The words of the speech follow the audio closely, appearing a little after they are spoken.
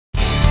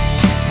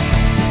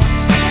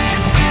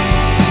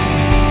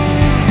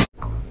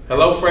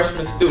Hello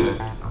freshman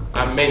students,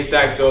 I'm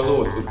Maysack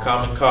Doe-Lewis with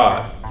Common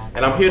Cause,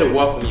 and I'm here to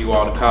welcome you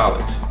all to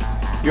college.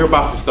 You're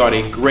about to start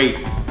a great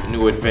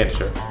new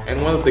adventure,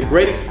 and one of the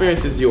great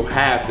experiences you'll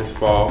have this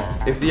fall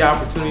is the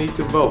opportunity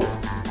to vote,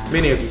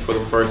 many of you for the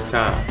first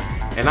time.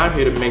 And I'm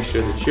here to make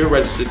sure that you're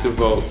registered to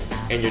vote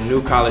in your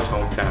new college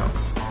hometown.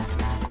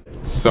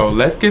 So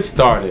let's get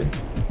started.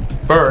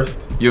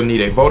 First, you'll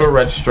need a voter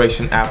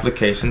registration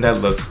application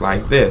that looks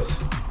like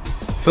this.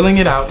 Filling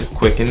it out is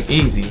quick and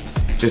easy.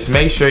 Just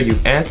make sure you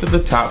answer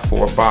the top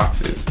 4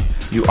 boxes.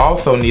 You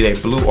also need a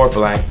blue or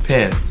black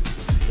pen.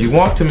 You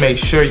want to make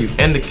sure you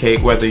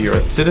indicate whether you're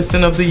a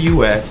citizen of the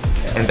US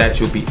and that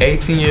you'll be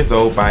 18 years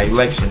old by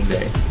election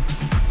day.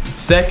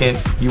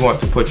 Second, you want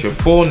to put your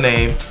full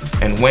name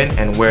and when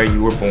and where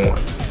you were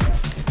born.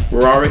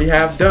 We're already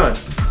half done.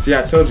 See,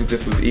 I told you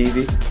this was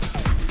easy.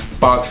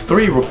 Box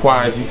 3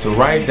 requires you to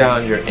write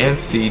down your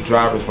NC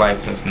driver's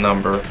license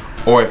number,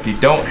 or if you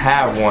don't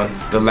have one,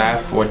 the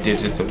last 4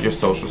 digits of your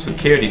social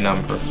security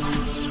number.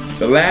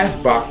 The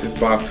last box is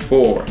box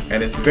 4,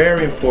 and it's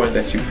very important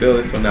that you fill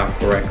this one out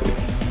correctly.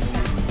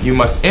 You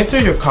must enter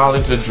your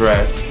college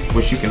address,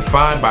 which you can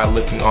find by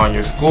looking on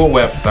your school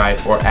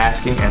website or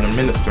asking an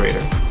administrator.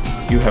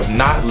 You have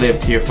not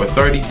lived here for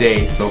 30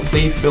 days, so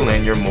please fill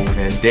in your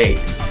move-in date.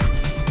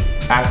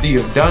 After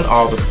you've done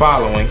all the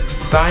following,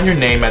 sign your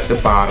name at the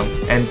bottom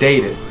and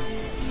date it.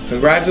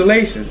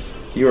 Congratulations!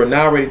 You are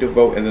now ready to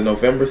vote in the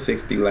November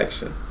 6th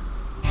election.